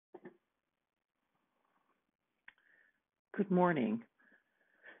Good morning.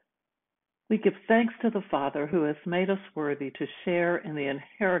 We give thanks to the Father who has made us worthy to share in the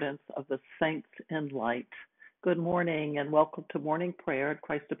inheritance of the saints in light. Good morning and welcome to morning prayer at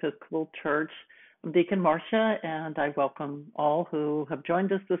Christ Episcopal Church. I'm Deacon Marsha, and I welcome all who have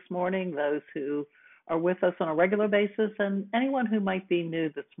joined us this morning, those who are with us on a regular basis, and anyone who might be new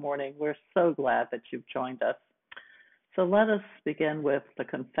this morning. We're so glad that you've joined us. So let us begin with the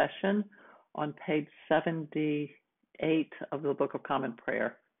confession on page 78 of the Book of Common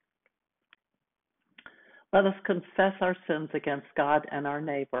Prayer. Let us confess our sins against God and our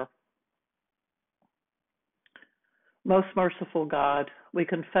neighbor. Most merciful God, we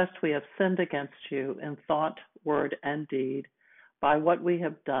confess we have sinned against you in thought, word, and deed, by what we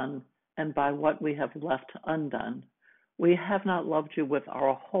have done and by what we have left undone. We have not loved you with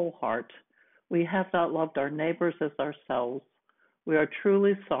our whole heart. We have not loved our neighbors as ourselves. We are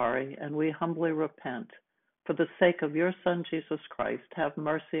truly sorry, and we humbly repent. For the sake of your Son, Jesus Christ, have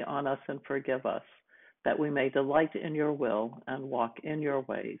mercy on us and forgive us, that we may delight in your will and walk in your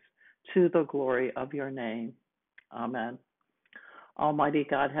ways, to the glory of your name. Amen. Almighty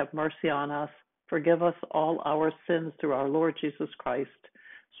God, have mercy on us. Forgive us all our sins through our Lord Jesus Christ.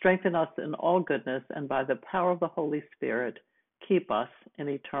 Strengthen us in all goodness, and by the power of the Holy Spirit, keep us in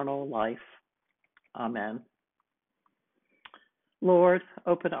eternal life. Amen. Lord,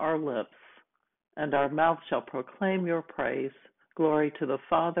 open our lips, and our mouth shall proclaim your praise. Glory to the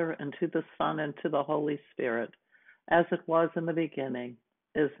Father, and to the Son, and to the Holy Spirit, as it was in the beginning,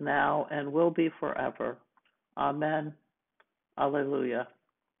 is now, and will be forever. Amen. Alleluia.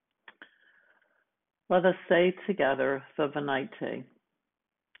 Let us say together the Venite.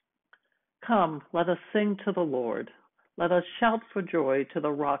 Come, let us sing to the Lord. Let us shout for joy to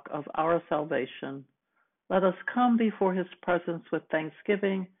the rock of our salvation. Let us come before his presence with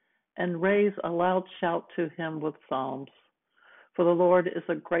thanksgiving and raise a loud shout to him with psalms. For the Lord is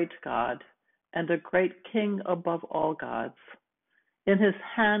a great God and a great King above all gods. In his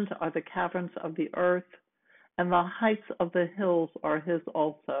hand are the caverns of the earth, and the heights of the hills are his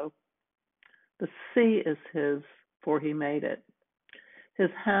also. The sea is his, for he made it. His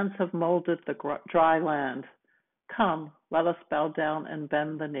hands have molded the dry land. Come, let us bow down and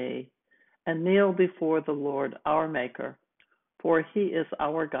bend the knee, and kneel before the Lord our Maker. For he is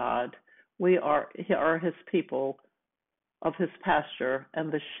our God. We are his people, of his pasture,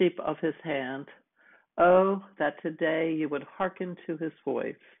 and the sheep of his hand. Oh, that today you would hearken to his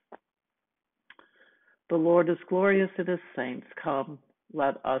voice. The Lord is glorious in his saints. Come,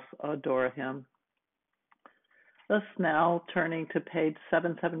 let us adore him. Thus now, turning to page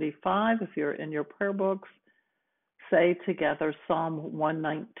 775, if you're in your prayer books, say together Psalm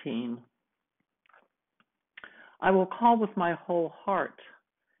 119. I will call with my whole heart.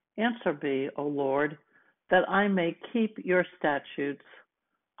 Answer me, O Lord, that I may keep your statutes.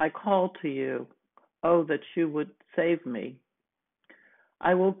 I call to you, oh, that you would save me.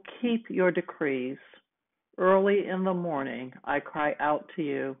 I will keep your decrees. Early in the morning I cry out to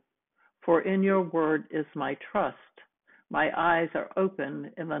you, for in your word is my trust. My eyes are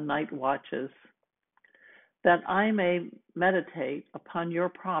open in the night watches, that I may meditate upon your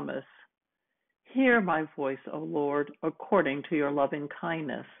promise. Hear my voice, O Lord, according to your loving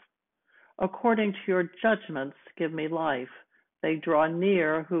kindness. According to your judgments, give me life. They draw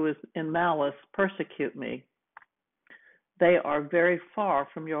near who is in malice, persecute me. They are very far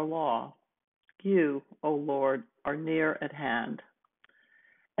from your law. You, O Lord, are near at hand.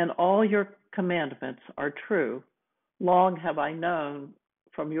 And all your commandments are true. Long have I known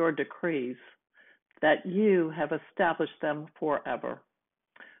from your decrees that you have established them forever.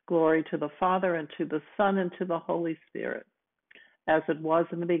 Glory to the Father, and to the Son, and to the Holy Spirit, as it was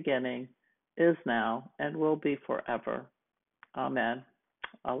in the beginning, is now, and will be forever. Amen.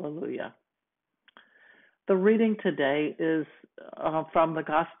 Alleluia. The reading today is from the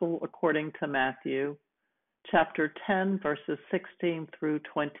Gospel according to Matthew, chapter 10, verses 16 through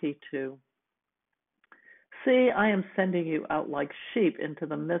 22. See, I am sending you out like sheep into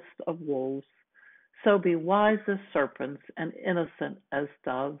the midst of wolves. So be wise as serpents and innocent as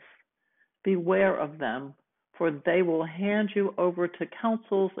doves. Beware of them, for they will hand you over to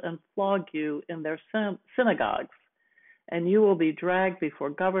councils and flog you in their synagogues, and you will be dragged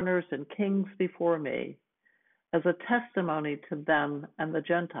before governors and kings before me, as a testimony to them and the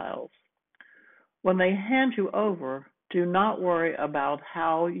Gentiles. When they hand you over, do not worry about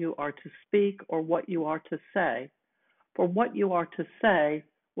how you are to speak or what you are to say, for what you are to say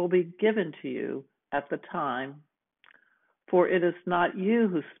will be given to you at the time. For it is not you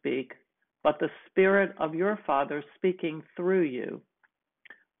who speak, but the Spirit of your Father speaking through you.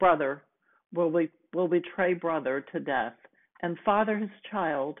 Brother will betray brother to death, and father his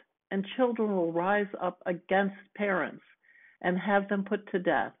child, and children will rise up against parents and have them put to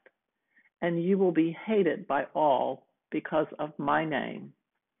death, and you will be hated by all because of my name.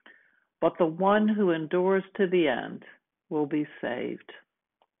 But the one who endures to the end will be saved.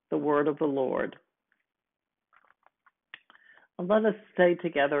 The word of the Lord. And let us say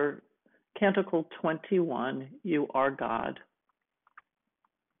together, Canticle 21, You are God.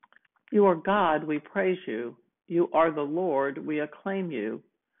 You are God, we praise you. You are the Lord, we acclaim you.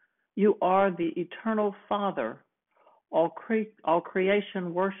 You are the eternal Father. All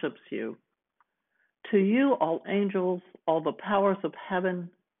creation worships you. To you, all angels, all the powers of heaven,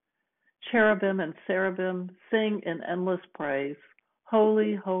 cherubim and seraphim, sing in endless praise.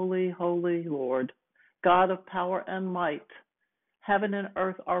 Holy, holy, holy Lord, God of power and might. Heaven and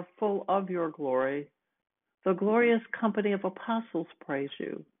earth are full of your glory. The glorious company of apostles praise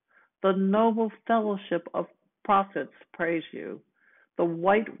you. The noble fellowship of prophets praise you. The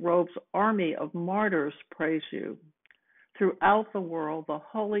white robes army of martyrs praise you. Throughout the world, the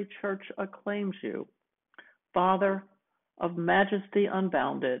holy church acclaims you. Father of majesty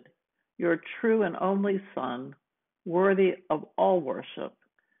unbounded, your true and only Son, worthy of all worship,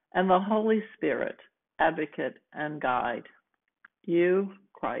 and the Holy Spirit, advocate and guide. You,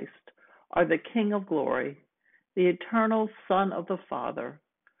 Christ, are the King of glory, the eternal Son of the Father.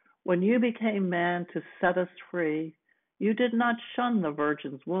 When you became man to set us free, you did not shun the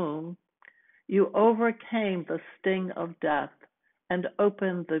Virgin's womb. You overcame the sting of death and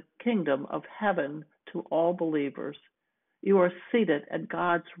opened the kingdom of heaven to all believers. You are seated at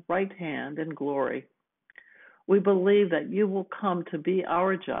God's right hand in glory. We believe that you will come to be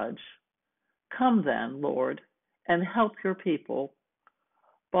our judge. Come then, Lord, and help your people,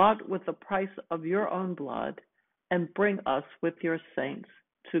 bought with the price of your own blood, and bring us with your saints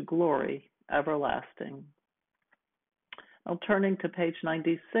to glory everlasting. Now, turning to page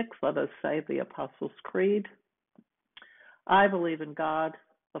 96, let us say the Apostles' Creed. I believe in God,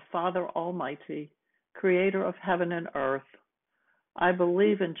 the Father Almighty, creator of heaven and earth. I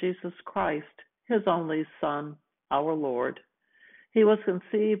believe in Jesus Christ, his only Son, our Lord. He was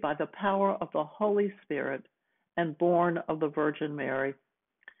conceived by the power of the Holy Spirit and born of the Virgin Mary.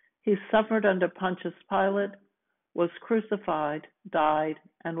 He suffered under Pontius Pilate, was crucified, died,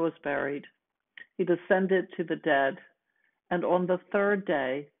 and was buried. He descended to the dead, and on the third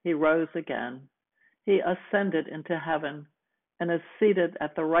day he rose again. He ascended into heaven and is seated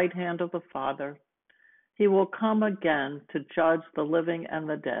at the right hand of the Father. He will come again to judge the living and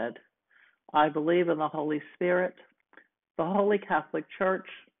the dead. I believe in the Holy Spirit, the Holy Catholic Church,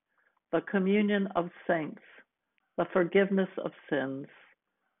 the communion of saints, the forgiveness of sins,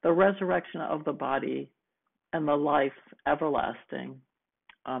 the resurrection of the body, and the life everlasting.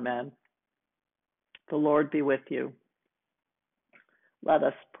 Amen. The Lord be with you. Let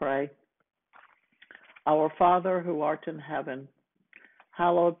us pray. Our Father who art in heaven,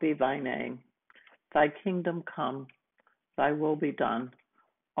 hallowed be thy name. Thy kingdom come, thy will be done,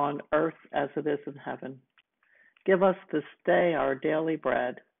 on earth as it is in heaven. Give us this day our daily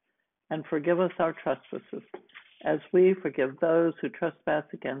bread, and forgive us our trespasses, as we forgive those who trespass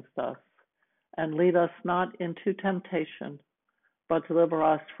against us. And lead us not into temptation, but deliver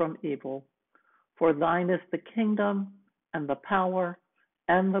us from evil. For thine is the kingdom, and the power,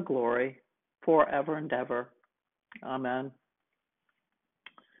 and the glory, forever and ever. Amen.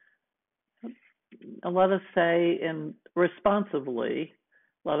 And let us say responsively,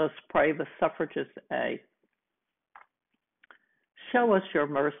 let us pray the suffragist A. Show us your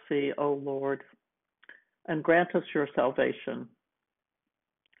mercy, O Lord, and grant us your salvation.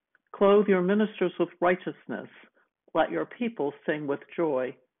 Clothe your ministers with righteousness. Let your people sing with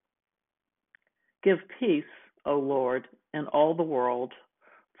joy. Give peace, O Lord, in all the world,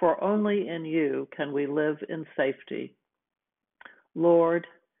 for only in you can we live in safety. Lord,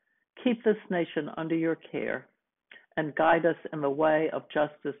 keep this nation under your care and guide us in the way of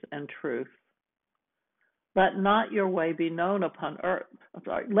justice and truth. Let not your way be known upon earth.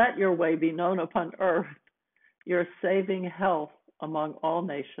 Let your way be known upon earth, your saving health among all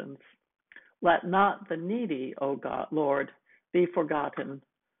nations. Let not the needy, O God, Lord, be forgotten,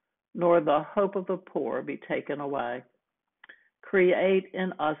 nor the hope of the poor be taken away. Create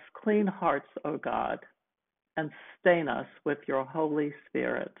in us clean hearts, O God, and sustain us with your Holy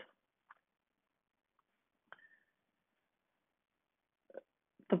Spirit.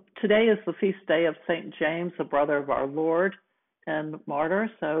 Today is the feast day of St. James, the brother of our Lord and martyr.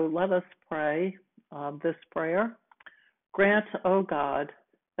 So let us pray this prayer. Grant, O God,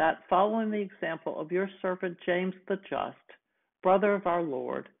 that following the example of your servant James the Just, brother of our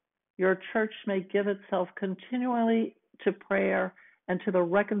Lord, your church may give itself continually to prayer, and to the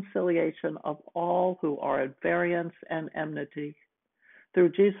reconciliation of all who are at variance and enmity.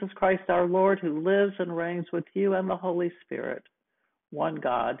 Through Jesus Christ our Lord, who lives and reigns with you and the Holy Spirit, one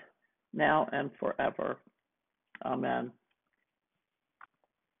God, now and forever. Amen.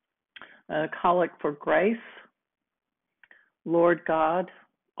 A collect for grace. Lord God,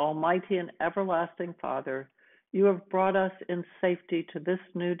 Almighty and everlasting Father, you have brought us in safety to this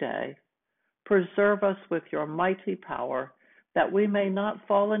new day. Preserve us with your mighty power, that we may not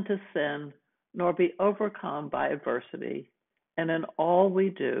fall into sin, nor be overcome by adversity. And in all we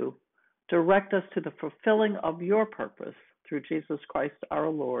do, direct us to the fulfilling of your purpose through Jesus Christ our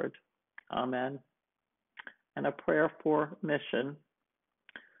Lord. Amen. And a prayer for mission.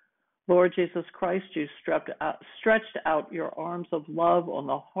 Lord Jesus Christ, you stretched out your arms of love on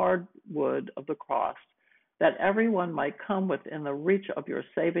the hard wood of the cross, that everyone might come within the reach of your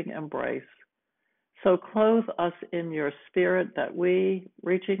saving embrace. So clothe us in your spirit, that we,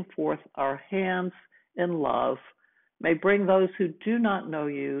 reaching forth our hands in love, may bring those who do not know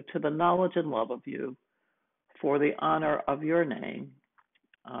you to the knowledge and love of you, for the honor of your name.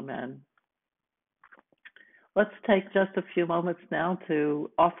 Amen. Let's take just a few moments now to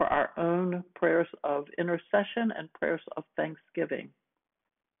offer our own prayers of intercession and prayers of thanksgiving.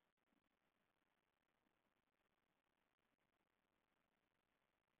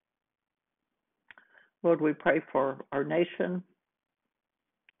 Lord, we pray for our nation,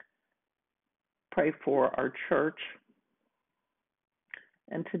 pray for our church.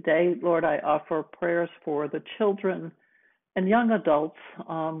 And today, Lord, I offer prayers for the children and young adults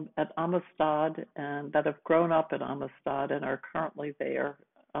at Amistad and that have grown up at Amistad and are currently there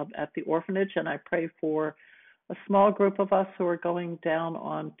at the orphanage. And I pray for a small group of us who are going down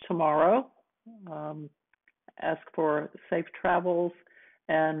on tomorrow. Ask for safe travels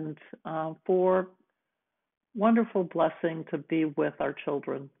and for wonderful blessing to be with our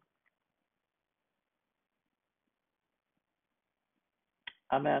children.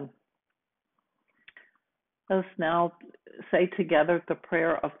 Amen. Let us now say together the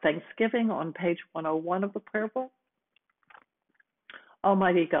prayer of thanksgiving on page 101 of the prayer book.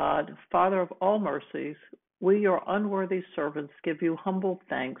 Almighty God, Father of all mercies, we, your unworthy servants, give you humble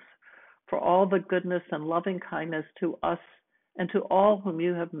thanks for all the goodness and loving kindness to us and to all whom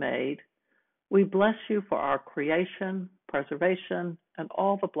you have made. We bless you for our creation, preservation, and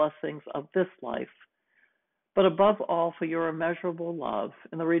all the blessings of this life, but above all for your immeasurable love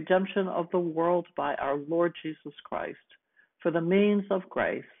and the redemption of the world by our Lord Jesus Christ, for the means of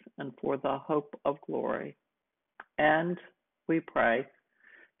grace and for the hope of glory. And we pray,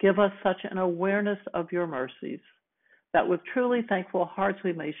 give us such an awareness of your mercies, that with truly thankful hearts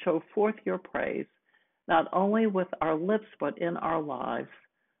we may show forth your praise, not only with our lips but in our lives,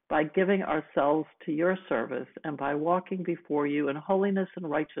 by giving ourselves to your service and by walking before you in holiness and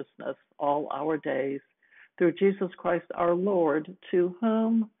righteousness all our days, through Jesus Christ our Lord, to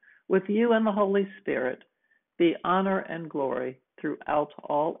whom, with you and the Holy Spirit, be honor and glory throughout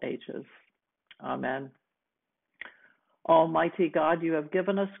all ages. Amen. Almighty God, you have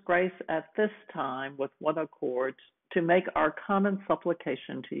given us grace at this time with one accord to make our common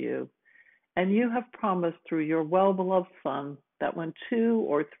supplication to you. And you have promised through your well-beloved Son that when 2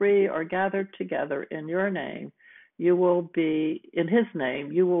 or 3 are gathered together in your name, you will be, in his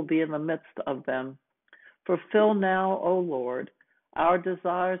name, you will be in the midst of them. Fulfill now, O Lord, our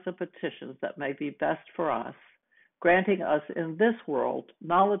desires and petitions that may be best for us, granting us in this world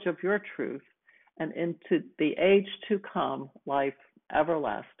knowledge of your truth, and into the age to come, life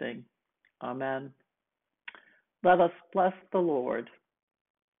everlasting. Amen. Let us bless the Lord.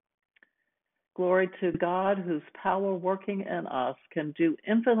 Glory to God, whose power working in us can do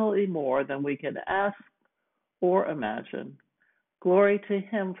infinitely more than we can ask or imagine. Glory to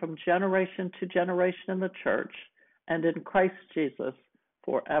him from generation to generation in the church and in Christ Jesus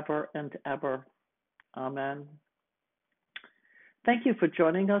forever and ever. Amen. Thank you for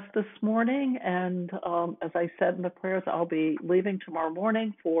joining us this morning. And as I said in the prayers, I'll be leaving tomorrow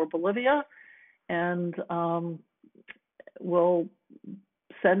morning for Bolivia, and we'll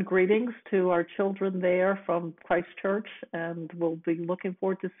send greetings to our children there from Christchurch, and we'll be looking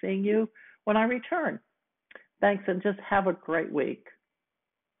forward to seeing you when I return. Thanks, and just have a great week.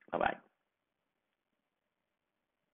 Bye-bye.